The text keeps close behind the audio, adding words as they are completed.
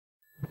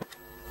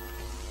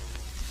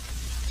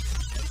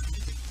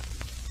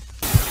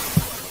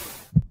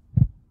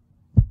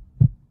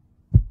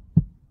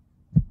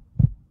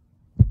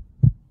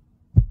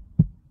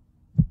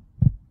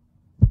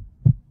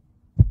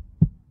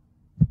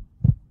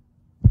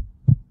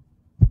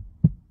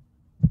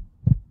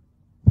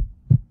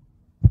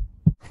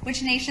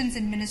Which nation's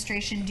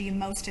administration do you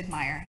most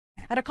admire?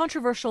 At a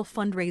controversial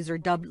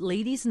fundraiser dubbed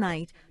Ladies'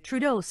 Night,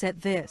 Trudeau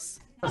said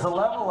this. There's a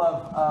level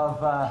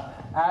of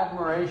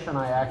admiration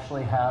I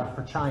actually have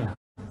for China.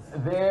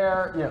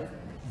 Their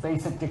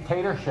basic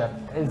dictatorship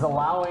is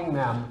allowing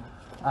them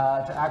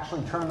to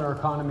actually turn their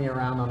economy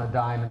around on a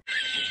dime.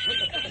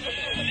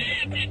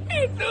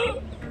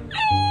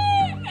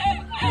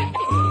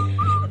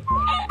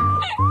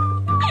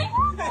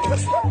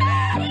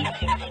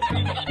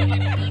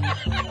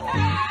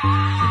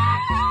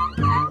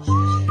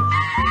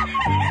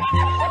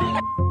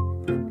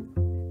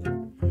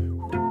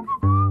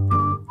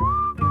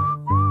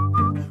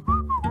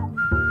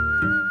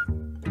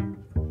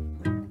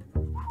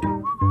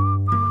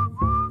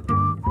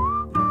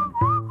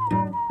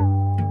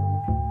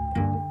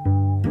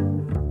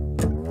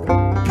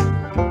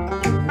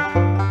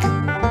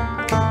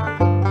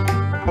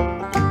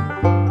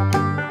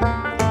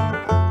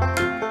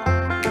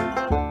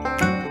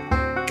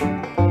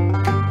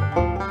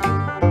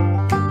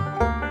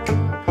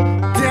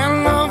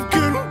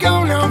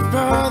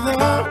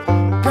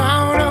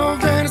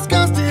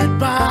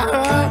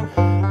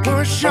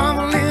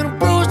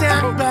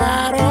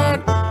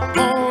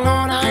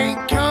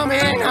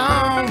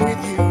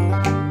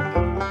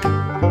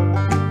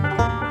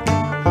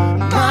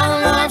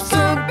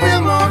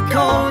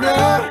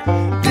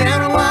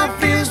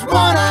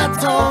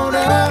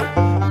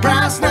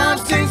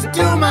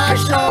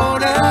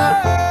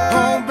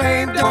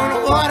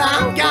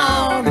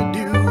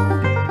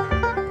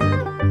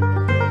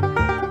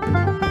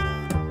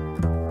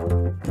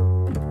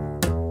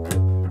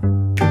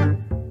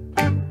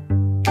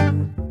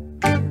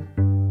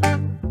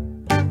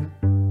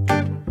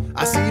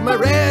 I see my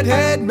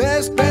redhead,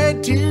 mask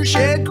bed, tear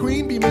shed,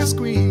 queen bee must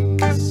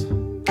squeeze.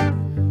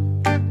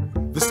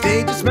 The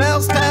stage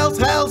smells, tells,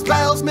 hells,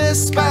 bells,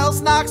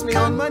 misspells, knocks me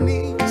on my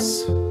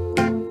knees.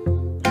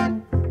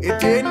 It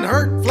didn't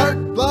hurt,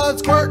 flirt, blood,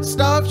 squirt,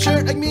 stuff,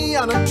 shirt like me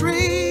on a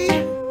tree.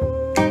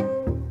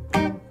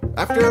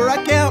 After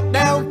I count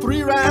down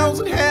 3 rounds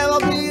in hell,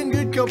 I'll be in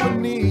good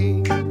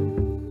company.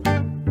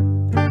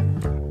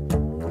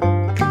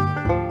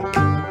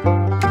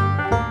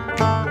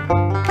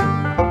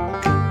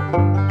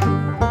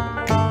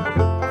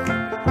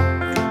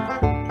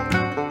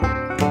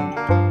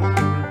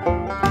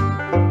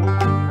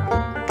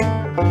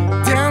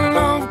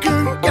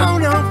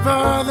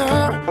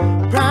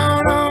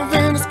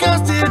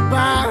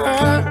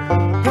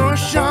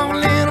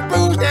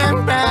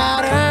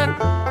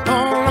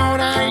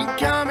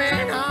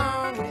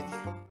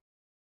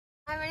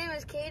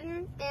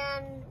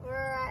 And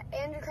we're at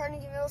Andrew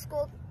Carnegie Middle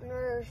School, and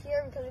we're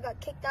here because we got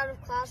kicked out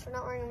of class for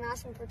not wearing a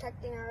mask and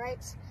protecting our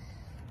rights.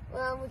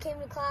 We came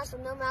to class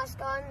with no mask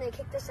on, they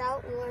kicked us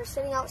out, and we were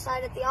sitting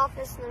outside at the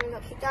office, and then we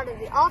got kicked out of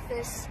the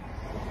office.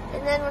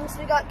 And then once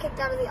we got kicked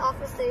out of the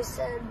office, they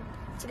said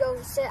to go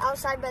sit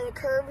outside by the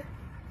curb,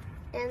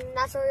 and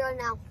that's where we are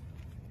now.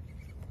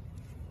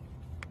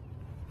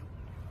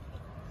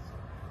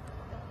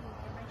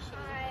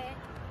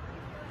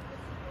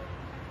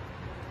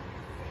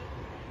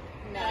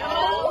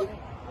 No.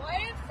 What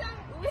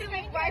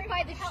if right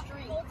by the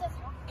street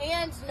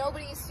and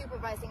nobody's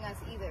supervising us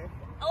either?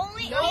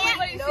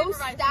 No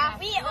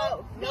staff.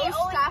 No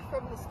staff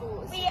from the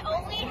schools. We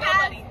only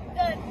have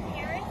the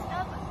parents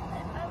of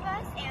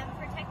us and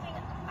protecting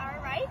our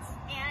rights,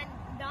 and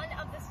none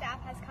of the staff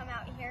has come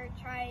out here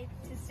to try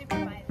to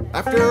supervise us.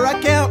 After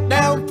I count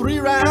down 3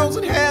 rounds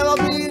in hell,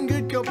 I'll be in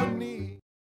good company.